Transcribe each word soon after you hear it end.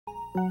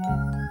Hindi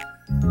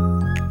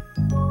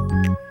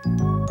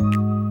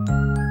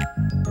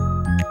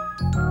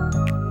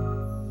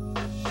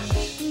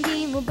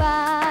mo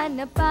ba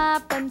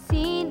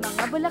napapansin,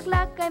 mga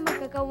bulaklak ay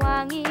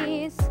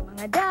magkakawangis,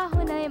 mga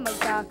dahon ay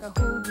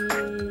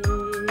magkakahugis?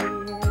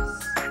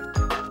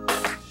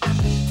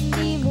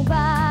 Hindi mo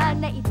ba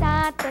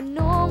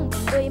naitatanong,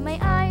 mundo'y may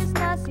ayos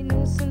na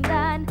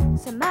sinusundan,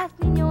 sa math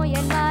ninyo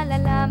yan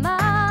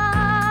malalaman.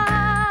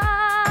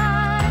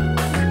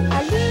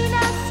 Halina,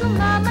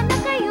 sumama na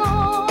kayo,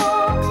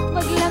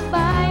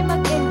 maglakbay,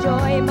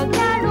 mag-enjoy,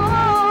 maglaro,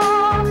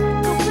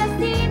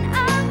 tuklasin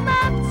ang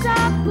math sa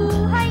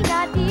buhay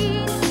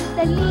natin.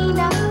 Dali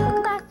na,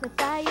 mag-math na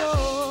tayo.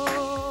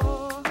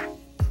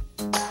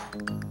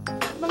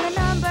 Mga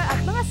number at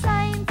mga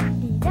signs,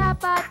 di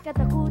dapat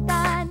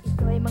katakutan.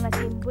 Ito ay mga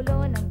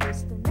simbolo ng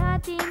gusto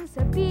nating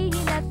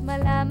sabihin at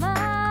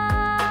malaman.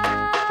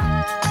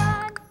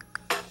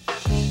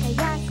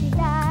 Kaya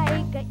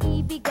sila'y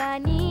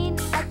kaibiganin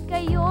at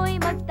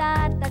kayo'y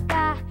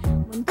magtataka,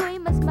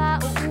 mundo'y mas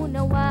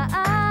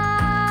mauunawaan.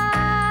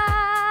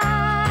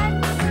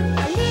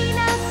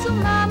 Halina,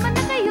 sumama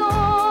na kayo,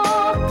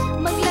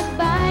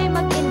 maglakbay,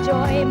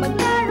 mag-enjoy,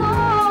 maglaro,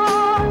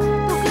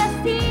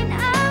 tuklasin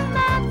ang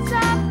math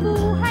sa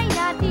buhay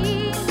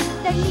natin.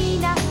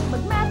 Dali na,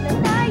 mag-math na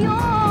tayo.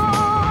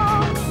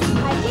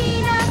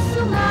 Halina,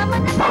 sumama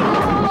na kayo,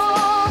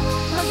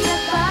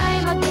 maglakbay,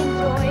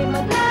 mag-enjoy,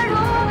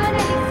 maglaro,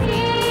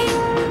 manaliksik,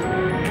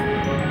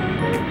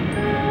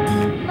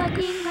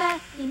 maging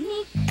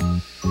MathTinik.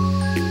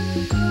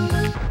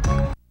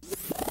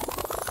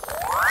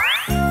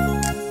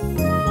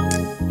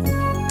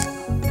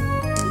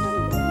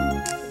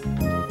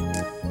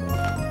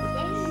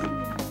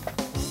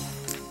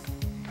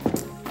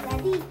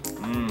 Daddy,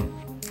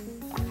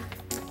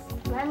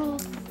 Mami.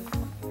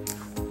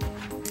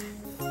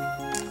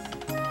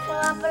 Siya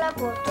nga pala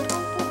po, totoo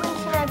po ba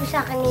yung sinabi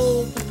sa akin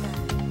ni Tita?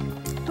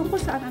 Tungkol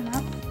saan,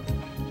 anak?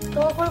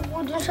 Tungkol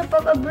po dun sa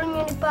pag-abroad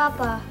niyo ni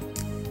Papa.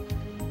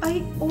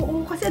 Ay,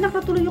 oo, kasi anak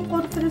natuloy yung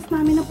conference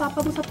namin ng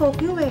papa mo sa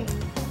Tokyo eh.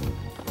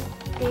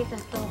 Teka,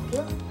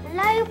 Tokyo?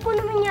 Layo po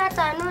naman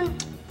yata nun.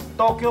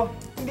 Tokyo?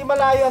 Hindi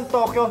malayo ang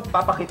Tokyo.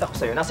 Papakita ko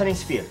sa'yo. Nasaan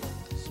yung sphere?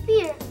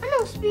 Spear?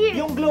 Anong spear?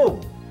 Yung globe.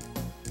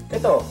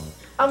 Ito,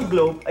 ang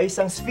globe ay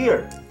isang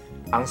sphere.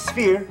 Ang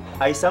sphere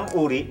ay isang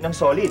uri ng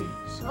solid.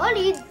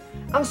 Solid?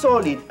 Ang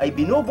solid ay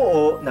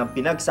binubuo ng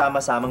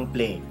pinagsama-samang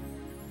plane.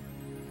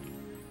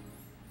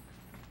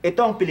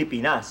 Ito ang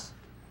Pilipinas.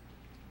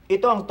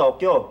 Ito ang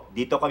Tokyo.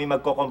 Dito kami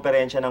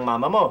magkokomperensya ng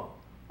mama mo.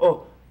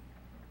 Oh,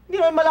 hindi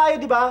naman malayo,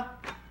 di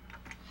ba?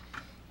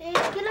 Eh,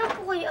 kailan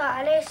po kayo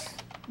aalis?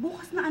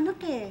 Bukas na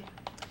anak eh.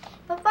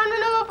 Paano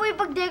naman po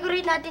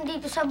ipag-decorate natin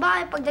dito sa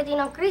bahay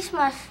pagdating ng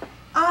Christmas?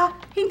 Ah,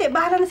 hindi.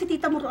 Bahala na si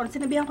tita mo roon.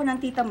 Sinabihan ko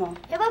ng tita mo.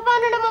 Eh,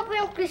 paano naman po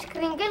yung Kris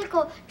Kringle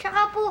ko?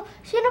 Tsaka po,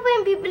 sino po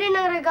yung bibili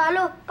ng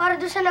regalo para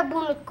doon sa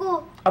nabunot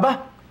ko?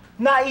 Aba,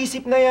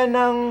 naisip na yan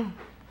ng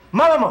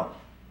mama mo.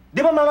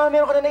 Di ba mama,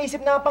 meron ka na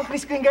naisip na pang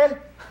Kris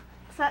Kringle?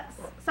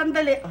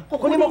 Sandali.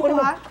 Kunin mo.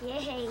 ha?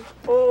 Yay!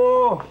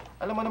 Oo,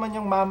 alam mo naman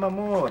yung mama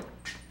mo.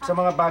 Sa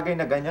mga bagay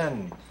na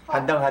ganyan,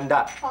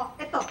 handang-handa. Oh,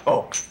 eto.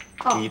 Oh,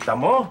 kita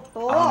mo?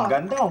 Ito. Ang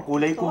ganda, ang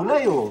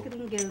kulay-kulay, oh.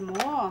 Kringle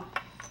mo.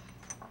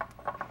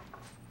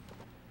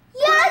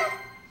 Yan!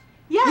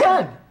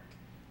 Yan!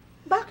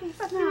 Bakit,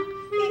 anak?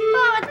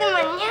 Bakit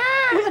naman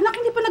yan? Uy, anak,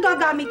 hindi pa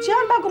nagagamit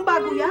yan.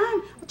 Bagong-bago yan.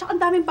 At saka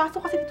ang daming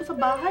baso kasi dito sa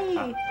bahay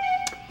eh.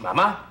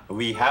 Mama,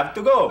 we have to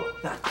go.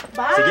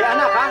 Bye! Sige,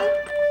 anak, ha?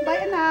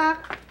 Bye, anak.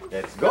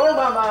 Let's go,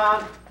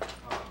 Mama!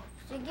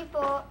 Sige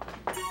po.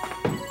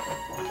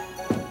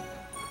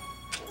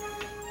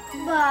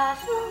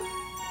 Baso.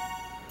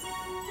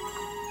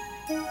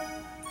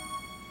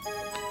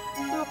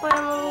 Ano kaya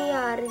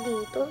mangyayari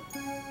dito?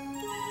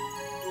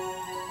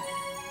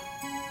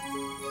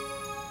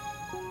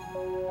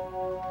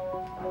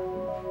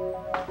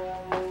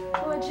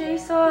 Oh,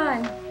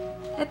 Jason.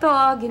 Ito,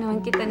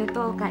 ginawan kita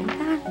nito. Kain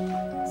ka.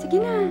 Sige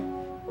na.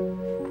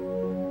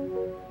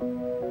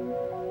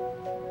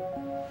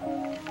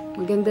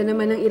 Maganda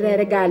naman ang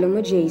ireregalo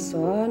mo,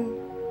 Jason.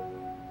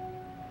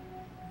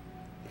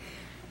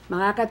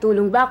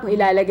 Makakatulong ba kung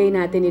ilalagay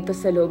natin ito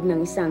sa loob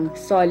ng isang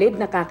solid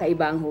na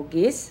kakaiba ang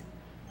hugis?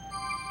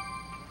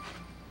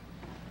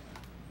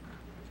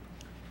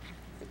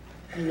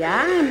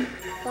 Ayan.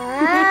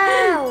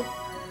 Wow!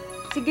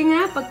 Sige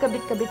nga,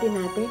 pagkabit-kabitin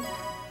natin.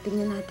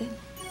 Tingnan natin.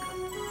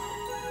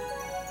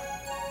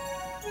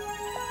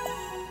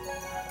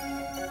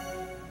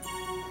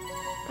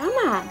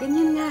 Tama,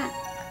 ganyan nga.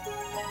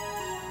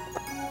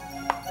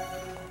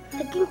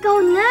 Naging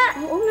kaun nga!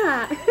 Oo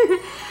nga.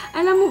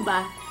 Alam mo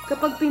ba,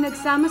 kapag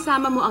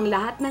pinagsama-sama mo ang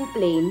lahat ng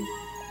plane,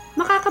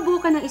 makakabuo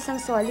ka ng isang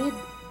solid.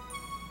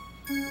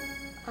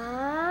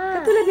 Ah!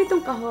 Katulad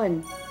nitong kahon.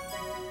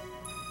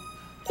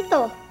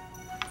 Ito.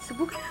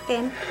 Subukan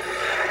natin.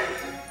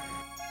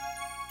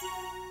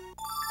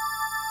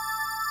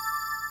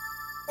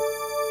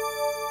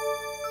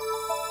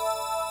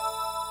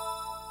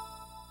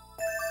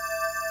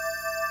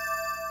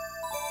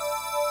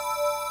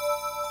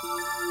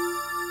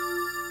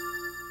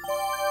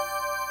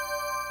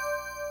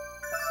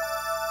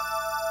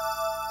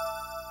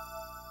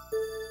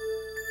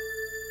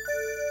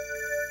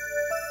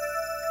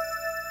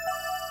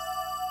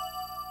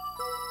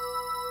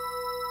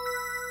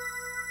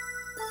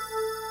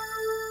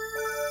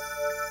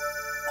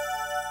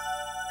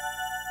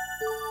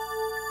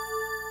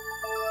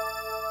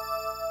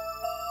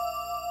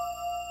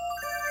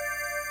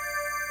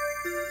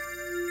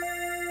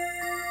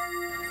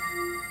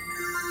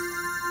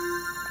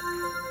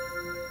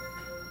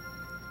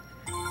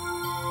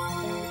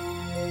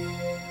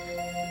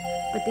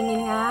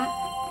 Patingin nga.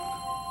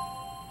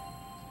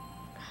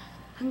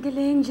 Ang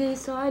galing,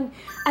 Jason.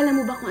 Alam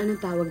mo ba kung anong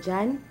tawag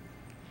dyan?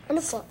 Ano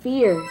po?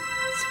 Sphere.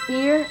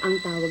 Sphere ang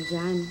tawag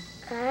dyan.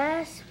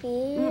 Ah,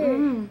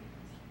 sphere.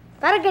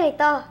 Para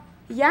ganito.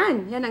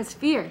 Yan ang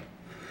sphere.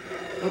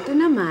 Ito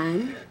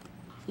naman,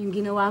 yung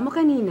ginawa mo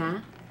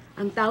kanina,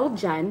 ang tawag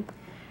dyan,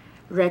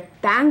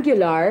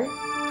 rectangular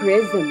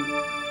prism.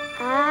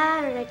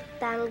 Ah,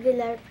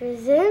 rectangular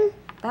prism?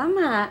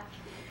 Tama.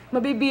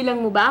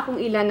 Mabibilang mo ba kung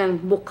ilan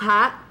ang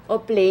bukha o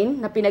plane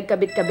na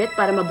pinagkabit-kabit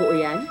para mabuo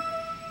yan?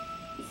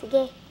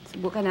 Sige.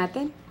 Subukan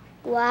natin.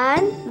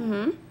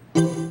 1,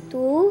 2,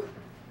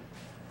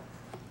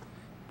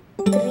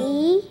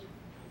 3,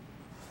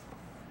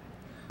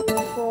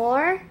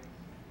 4,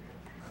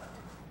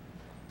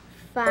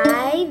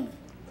 5,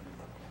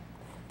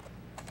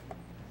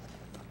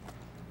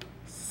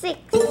 6.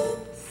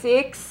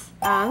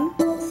 6 ang...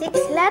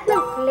 6 lahat ng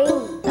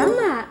plane.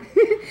 Tama.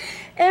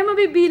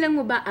 Mabibilang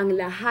mo ba ang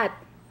lahat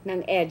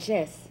ng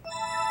edges?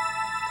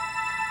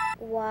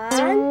 1,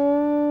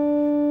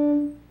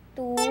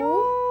 2,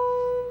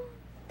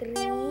 3,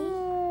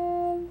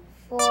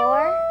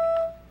 4,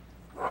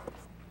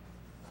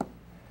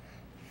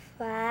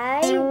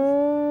 5,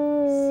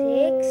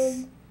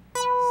 6,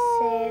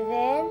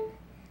 7,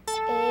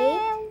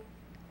 8,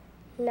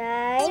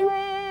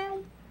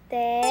 9,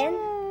 10,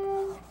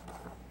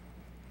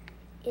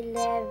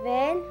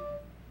 11,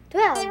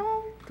 12.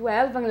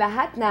 12 ang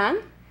lahat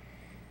ng...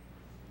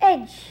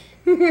 Edge.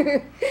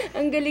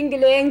 Ang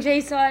galing-galing,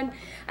 Jason.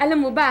 Alam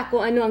mo ba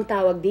kung ano ang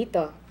tawag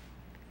dito?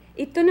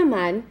 Ito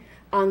naman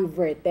ang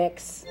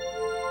vertex.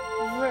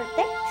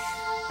 Vertex?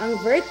 Ang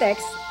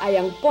vertex ay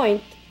ang point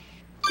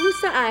kung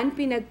saan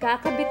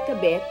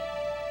pinagkakabit-kabit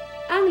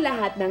ang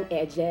lahat ng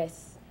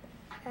edges.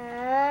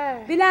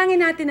 Ah.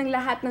 Bilangin natin ang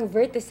lahat ng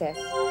vertices.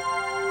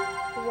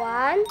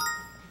 1,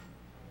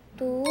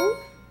 2,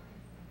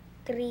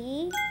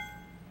 3,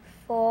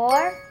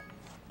 4,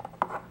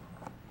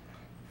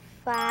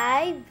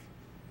 5,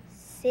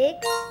 6,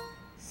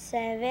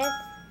 7,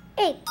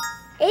 8.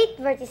 8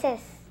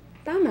 vertices.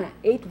 Tama,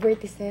 8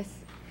 vertices.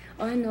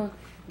 O ano,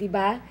 di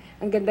ba?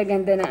 Ang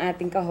ganda-ganda ng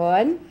ating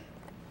kahon.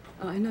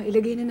 O ano,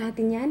 ilagay na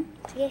natin yan?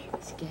 Sige.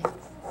 Sige.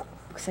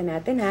 Buksan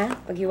natin ha.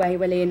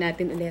 Paghiwa-hiwalayin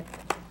natin ulit.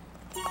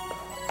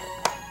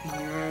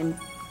 Ayan.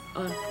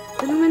 O,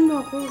 tulungan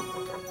mo ako.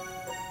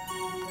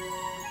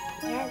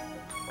 Yan.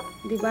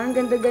 Di ba? Ang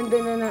ganda-ganda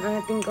na ng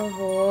ating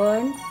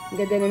kahon. Ang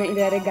ganda na ng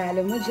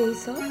ireregalo mo,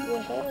 Jason.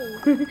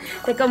 Yehey.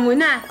 Teka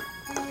muna.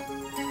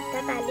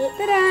 Tatali.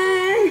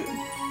 Taran!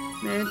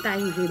 Meron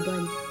tayong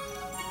ribbon.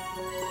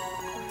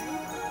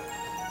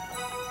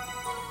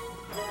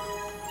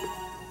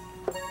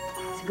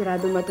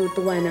 Sigurado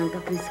matutuwa ng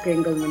ka-Kris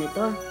Kringle mo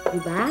nito.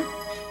 Di ba?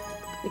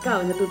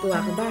 Ikaw,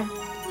 natutuwa ka ba?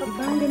 Di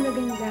ba? Ang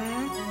ganda-ganda.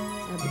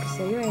 Sabi ko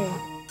sa'yo eh.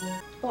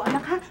 O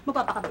anak ha,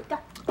 magpapakabit ka.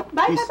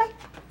 Bye, Please. bye, bye.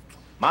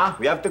 Ma,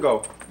 we have to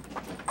go.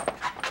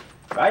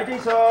 Bye,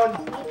 Jason!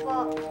 Sige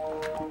po.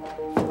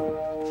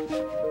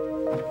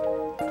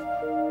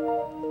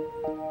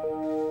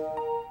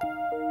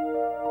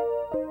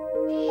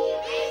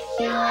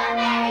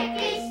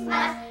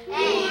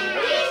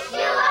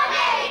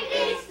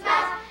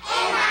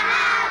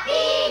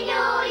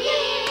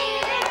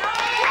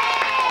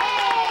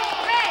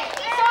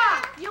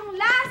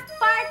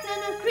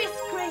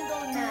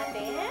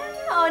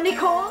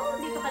 Nicole,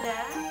 dito ka na.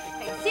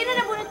 Okay, sino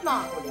nabunot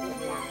mo?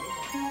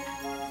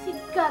 Si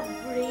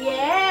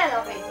Gabriel.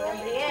 Okay, si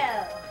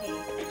Gabriel. Okay,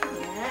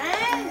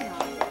 yan.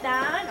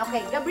 Down.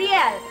 Okay,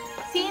 Gabriel.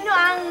 Sino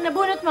ang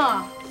nabunot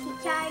mo? Si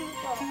Charlie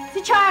po. Si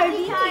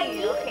Charlie.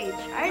 Okay,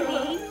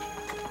 Charlie.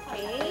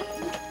 Okay.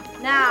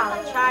 Now,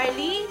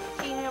 Charlie,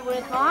 sino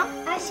nabunot mo?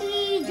 Ah,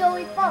 si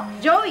Joey po.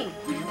 Joey.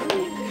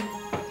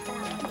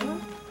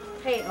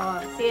 Okay,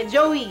 si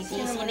Joey.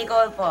 Si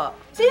Nicole po.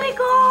 Si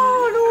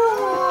Nicole!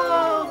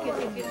 Oh, cute.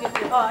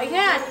 Oh,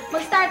 ayan.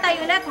 Mag-start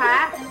tayo ulit,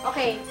 ha?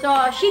 Okay, so,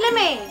 Sheila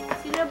May.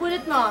 Sino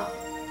nabunot mo?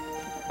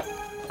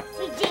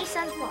 Si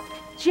Jason po.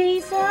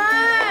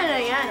 Jason!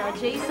 Ayan,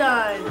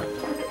 Jason.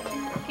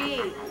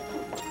 Okay.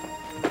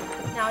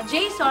 Now,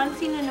 Jason,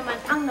 sino naman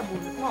ang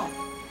nabunot mo?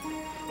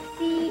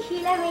 Si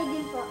Sheila May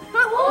din po.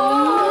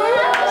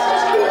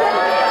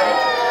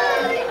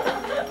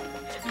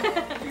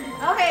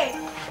 Okay.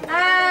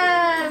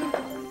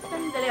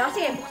 Sandali. O,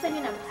 sige, buksan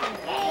niyo na.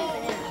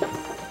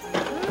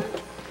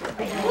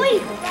 Uy!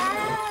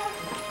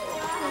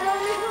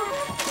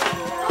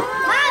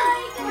 Ma'am!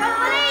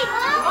 Chocolate!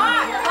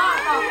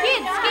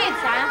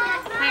 Kids, ha?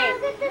 Okay.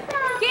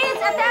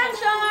 Kids,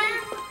 attention!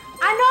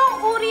 Anong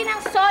uri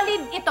ng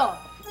solid ito?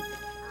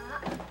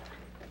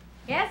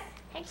 Yes?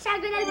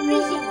 Hexagonal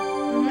prism.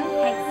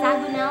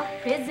 Hexagonal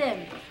prism.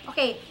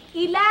 Okay,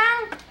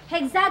 ilang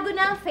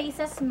hexagonal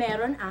faces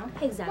meron ang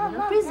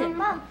hexagonal prism?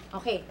 Ma'am.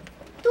 Okay,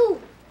 2.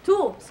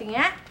 2. Sige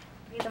nga.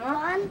 Dito mo.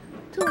 1,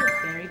 2.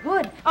 Very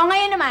good. O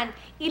ngayon naman,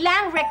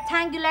 ilang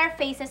rectangular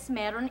faces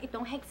meron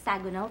itong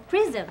hexagonal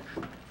prism?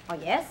 Oh,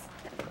 yes?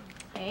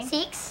 Okay.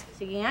 6.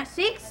 Sige nga,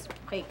 6.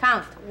 Okay,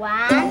 count.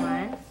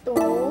 1, 2,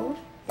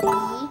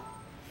 3,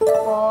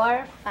 4,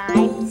 4,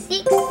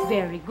 5, 6.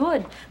 Very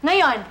good.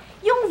 Ngayon,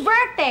 yung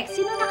vertex,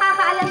 sino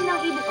nakakaalam ng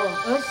ibig?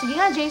 Oh, sige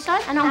nga, Jason.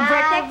 Anong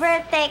vertex?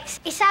 Vertex.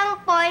 Isang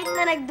point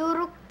na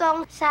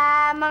nagdurugtong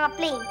sa mga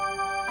plane.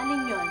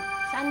 Alin yun?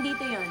 Saan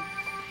dito yun?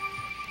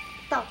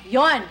 Ito.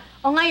 Yon.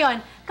 O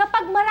ngayon,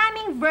 kapag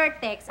maraming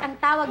vertex,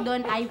 ang tawag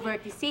doon ay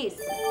vertices.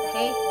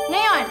 Okay?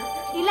 Ngayon,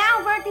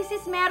 ilang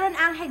vertices meron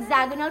ang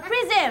hexagonal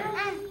prism?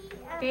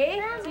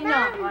 Okay? Sino?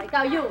 O,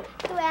 ikaw, you.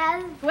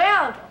 12.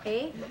 12.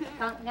 Okay?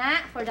 Count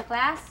nga for the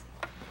class.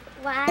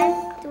 1,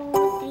 2,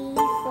 3,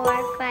 4,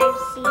 5,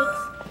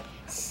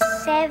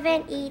 6,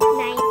 7, 8, 9,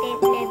 10,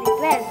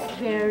 11,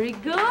 12. Very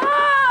good!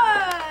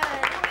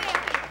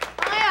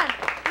 Okay.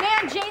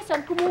 Ngayon,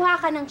 Jason, kumuha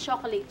ka ng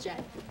chocolate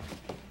dyan.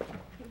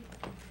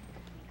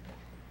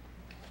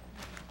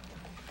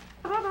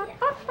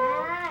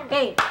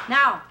 Okay,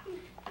 now,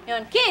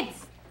 yun,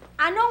 kids,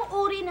 anong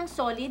uri ng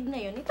solid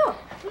ngayon ito?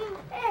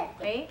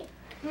 Okay?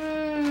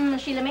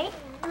 Sheila May?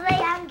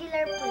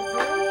 Triangular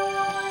prism.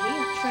 Okay,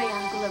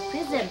 triangular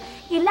prism.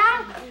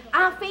 Ilang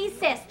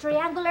faces,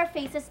 triangular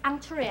faces ang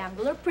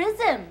triangular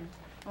prism?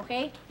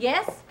 Okay?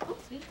 Yes?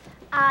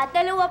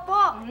 Dalawa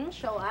po.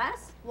 Show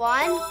us.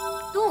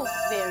 1, 2.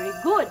 Very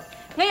good.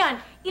 Ngayon,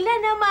 ilan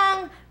namang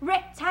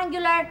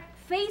rectangular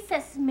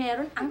faces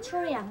meron ang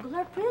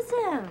triangular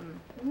prism?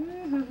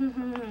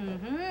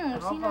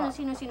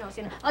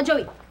 Sino? Oh,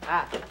 Joey.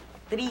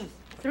 3.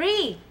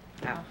 3.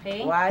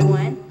 Okay.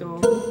 1, 2,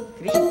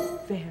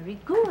 3. Very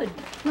good.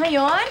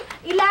 Ngayon,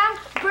 ilang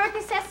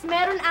vertices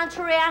meron ang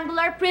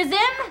triangular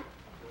prism?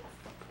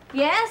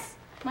 Yes?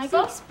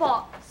 Michael? 6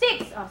 po.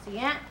 6. Oh,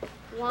 sige.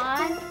 1,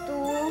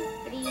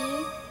 2,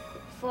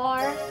 3,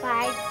 4,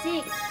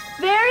 5, 6.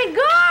 Very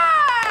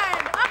good!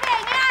 Okay,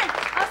 ngayon.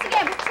 Oh, sige,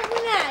 buksan mo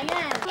na.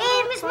 Yan.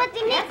 Miss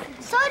MathTinik,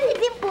 solid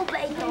din po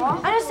ba ito?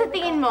 Ano sa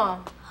tingin mo?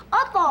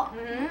 Opo.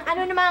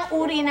 Ano naman ang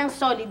uri ng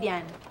solid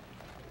yan?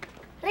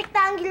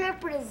 Rectangular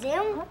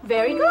prism.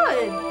 Very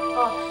good.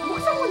 Oh,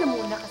 buksan mo na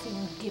muna kasi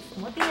yung gift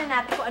mo. Tingnan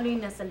natin kung ano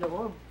yung nasa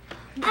loob.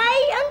 Ay,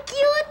 ang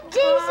cute,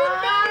 Jason.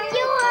 Thank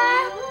you, ha.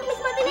 Miss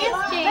MathTinik,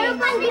 Yes, James. pero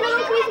pa hindi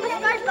naman Christmas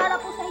card para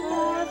po sa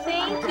inyo.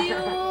 Thank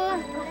you.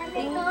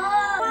 Ito.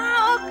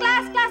 Wow,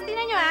 class,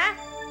 tingnan nyo, ha?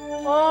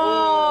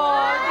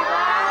 Oh,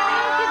 diba?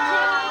 Thank you,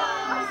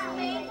 James.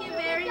 Thank you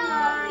very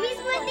much. Miss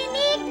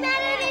MathTinik,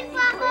 naroon rin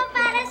po ako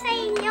para sa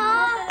inyo.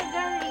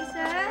 Talaga,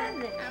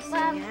 Raisin.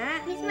 Sige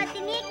nga. Miss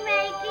MathTinik,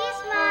 Merry Merry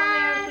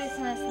Christmas.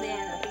 Christmas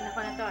din. O, tingnan ko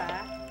na to,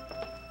 ha?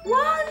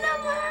 Wow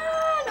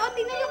naman! O,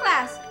 tingnan nyo,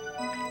 class.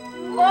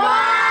 Wow!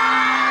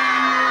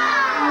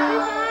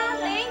 Diba?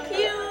 Thank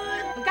you.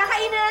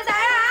 Magkakainan na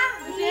tayo, ha?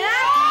 Gusto nyo?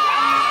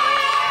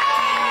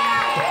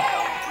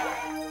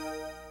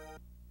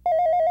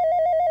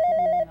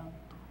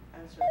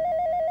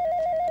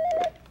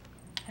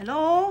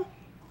 Hello?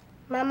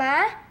 Mama?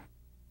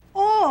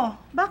 Oh,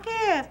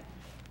 bakit?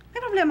 May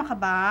problema ka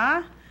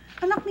ba?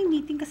 Anak, may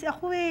meeting kasi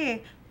ako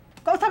eh.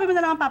 Kausapin mo na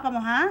lang ang papa mo,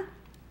 ha?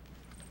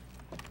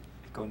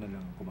 Ikaw na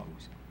lang ang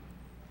kumausap.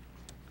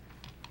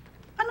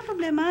 Anong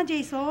problema,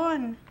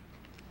 Jason?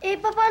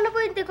 Paano po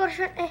yung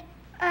dekorasyon?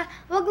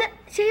 Wag na.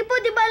 Sige po,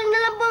 di bali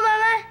na lang po,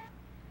 Mama.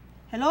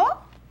 Hello?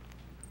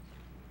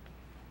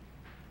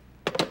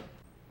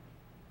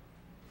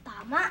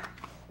 Tama.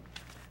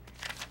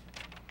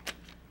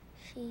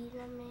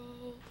 Sheila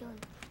May, yun.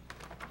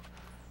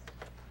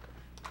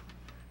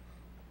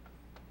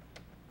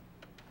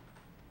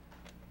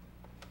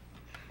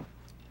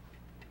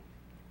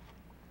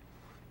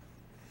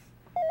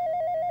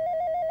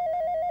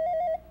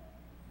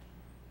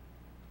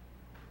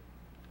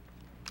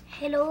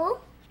 Hello?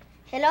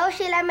 Hello,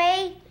 Sheila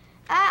May.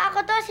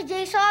 Ako to, si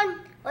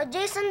Jason. O,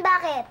 Jason,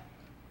 bakit?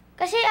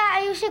 Kasi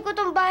aayusin ko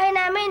tong bahay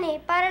namin eh,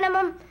 para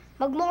naman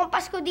magmukhang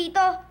Pasko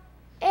dito.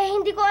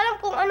 Hindi ko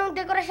alam kung anong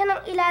dekorasyon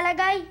ang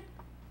ilalagay.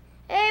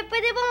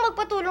 Pwede bang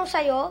magpatulong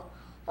sa'yo?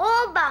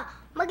 Oo ba?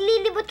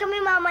 Maglilibot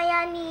kami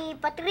mamaya ni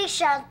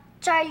Patricia,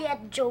 Charlie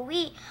at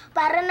Joey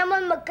para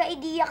naman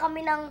magka-ideya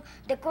kami ng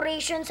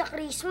decoration sa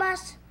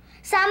Christmas.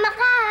 Sama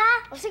ka, ha?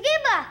 O sige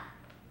ba?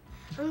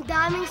 Ang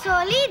daming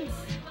solids.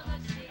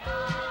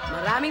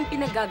 Maraming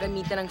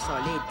pinaggagamitan ng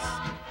solids.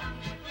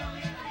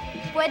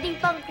 Pwedeng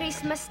pang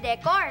Christmas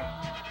decor.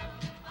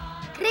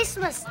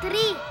 Christmas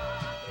tree.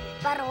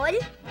 Parol,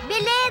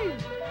 Belen,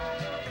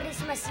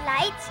 Christmas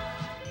lights,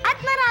 at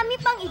marami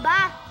pang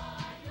iba.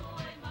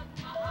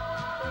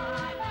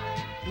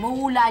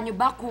 Mahula niyo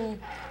ba kung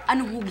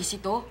anong hugis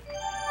ito?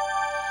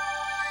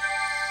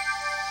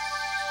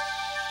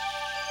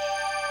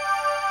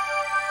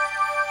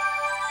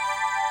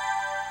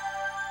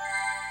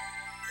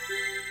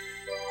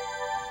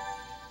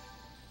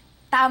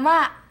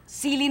 Tama!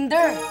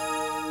 Cylinder!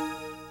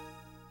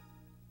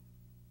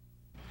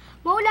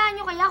 Mahulaan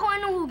niyo kaya kung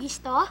anong hugis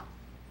to?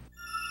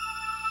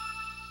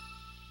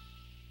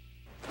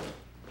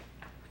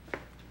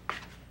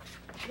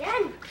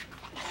 Yan!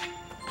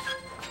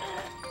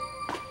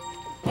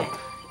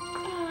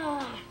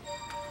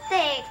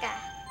 Teka,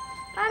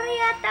 para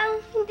yatang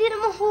hindi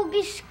naman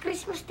hugis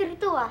Christmas tree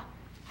to, ah.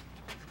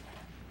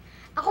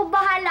 Ako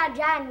bahala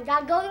dyan.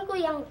 Gagawin ko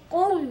yung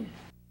cone.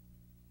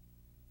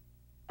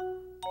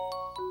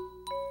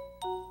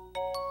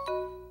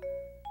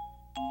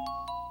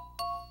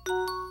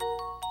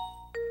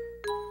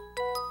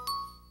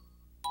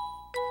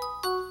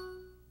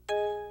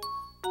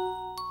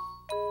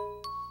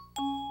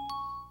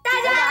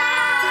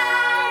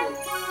 Tadaan!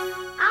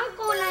 Ang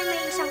cone ay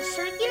may isang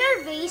circular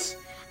base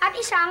at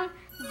isang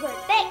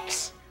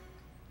vertex.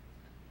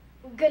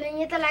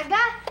 Galing niya talaga.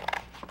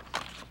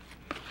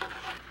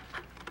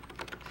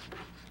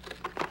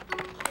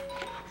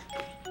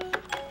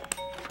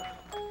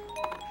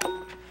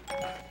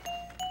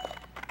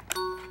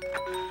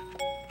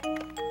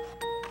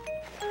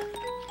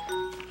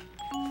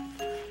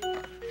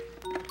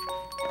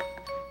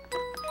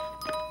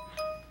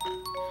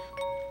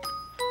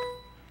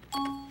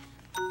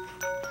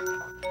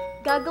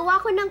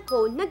 Gagawa ko ng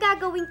cone na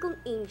gagawin kong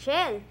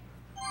angel.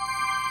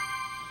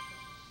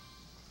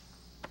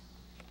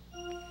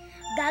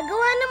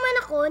 Gagawa naman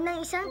ako ng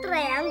isang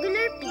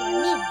triangular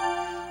pyramid.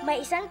 May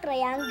isang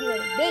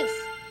triangular base.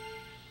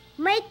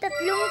 May 3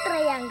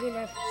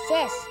 triangular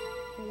faces.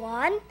 1,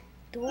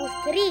 2,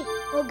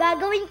 3. O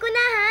gagawin ko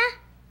na, ha?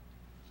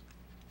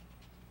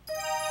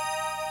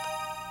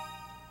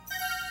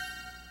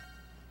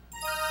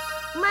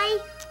 May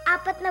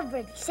 4 na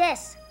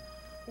vertices.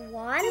 1,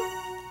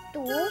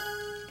 2,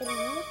 3,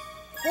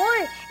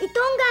 4. Ito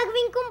ang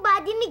gagawin kong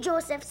body ni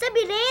Joseph sa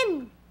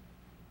birin.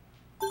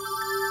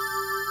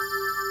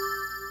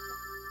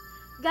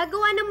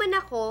 Gagawa naman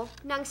ako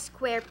ng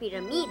square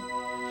pyramid.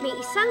 May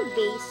isang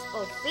base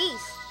o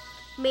face.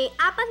 May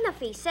 4 na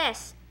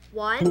faces.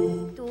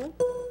 1, 2,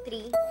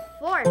 3,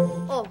 4.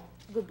 O,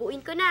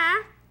 gubuin ko na.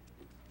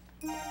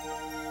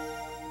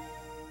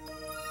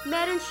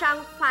 Meron siyang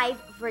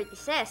 5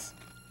 vertices.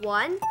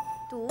 1,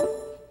 2,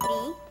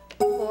 3,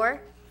 4,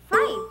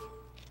 5.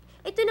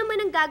 Ito naman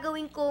ang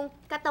gagawin kong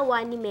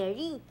katawan ni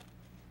Mary.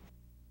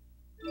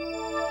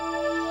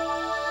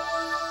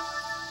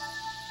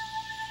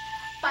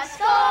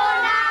 Pasko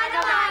na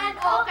naman,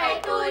 okay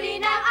tuli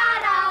ng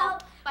araw.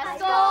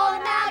 Pasko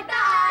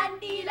nagdaan,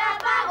 tila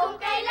bagong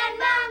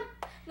kailanman.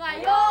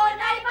 Ngayon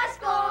ay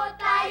Pasko,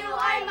 tayo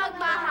ay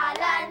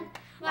magmahalan.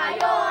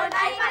 Ngayon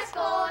ay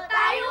Pasko,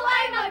 tayo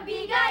ay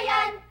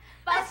magbigayan.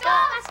 Pasko,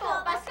 Pasko,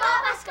 Pasko,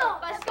 Pasko,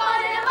 Pasko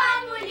na naman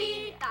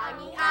muli.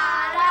 Tanging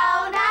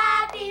araw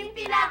natin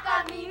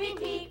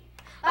pinakamimiti.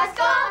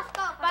 Pasko,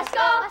 Pasko,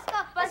 Pasko,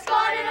 Pasko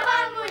na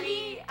naman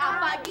muli. Ang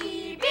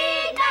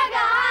pag-ibig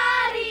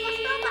nag-aari.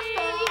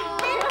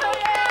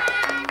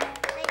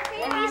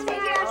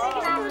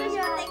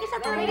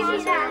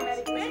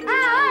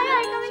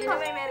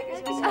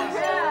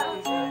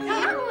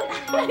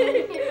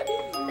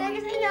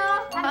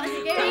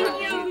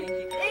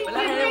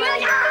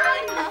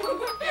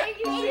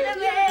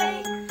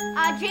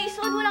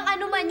 Jason, walang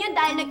ano man yun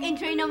dahil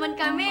nag-enjoy naman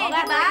kami,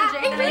 di ba?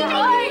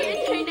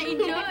 Enjoy na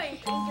enjoy.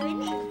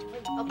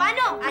 O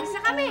paano? Alis na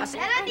kami.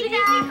 Hello,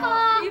 Tina!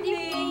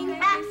 Evening!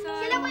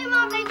 Sila po yung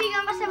mga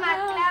kaibigan ko sa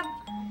math club.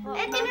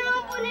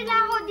 Tinulungan po nila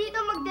ako dito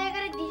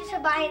mag-decorate dito sa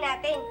bahay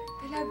natin.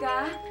 Talaga?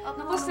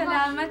 Naku,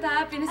 salamat ha.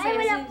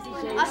 Pinasaya si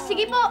Jay. O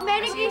sige po,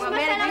 Merry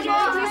Christmas na lang po.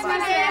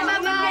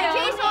 Bye-bye,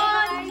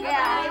 Jason!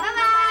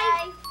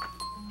 Bye-bye!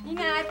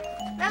 Ingat.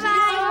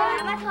 Bye-bye!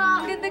 Salamat po!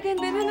 Ang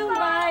ganda-ganda na ng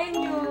bahay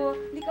niyo.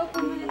 Hindi ka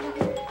muna na.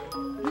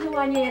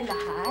 Ginawa niyo yan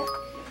lahat?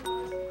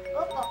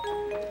 Opo.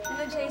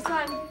 Ano,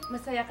 Jason?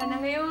 Masaya ka na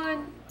ngayon.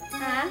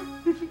 Ha?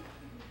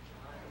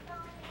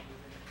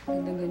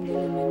 Ganda-ganda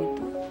naman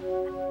ito.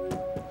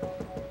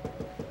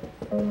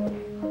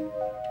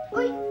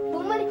 Uy!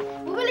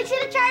 Bumalik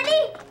sila,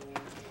 Charlie!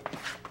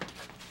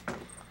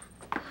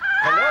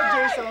 Hello,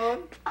 Jason!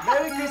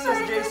 Merry Christmas,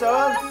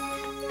 Jason!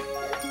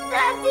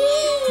 Daddy!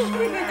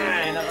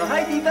 Ay, naku.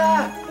 Hi, tita!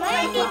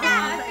 Hi, tita!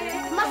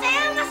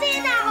 Masaya na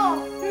ako!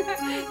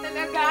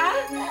 Talaga?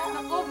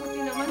 Ako, buti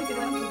naman, di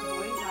ba,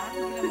 Boy, ha?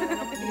 Hindi naman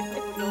ako sa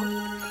ulo.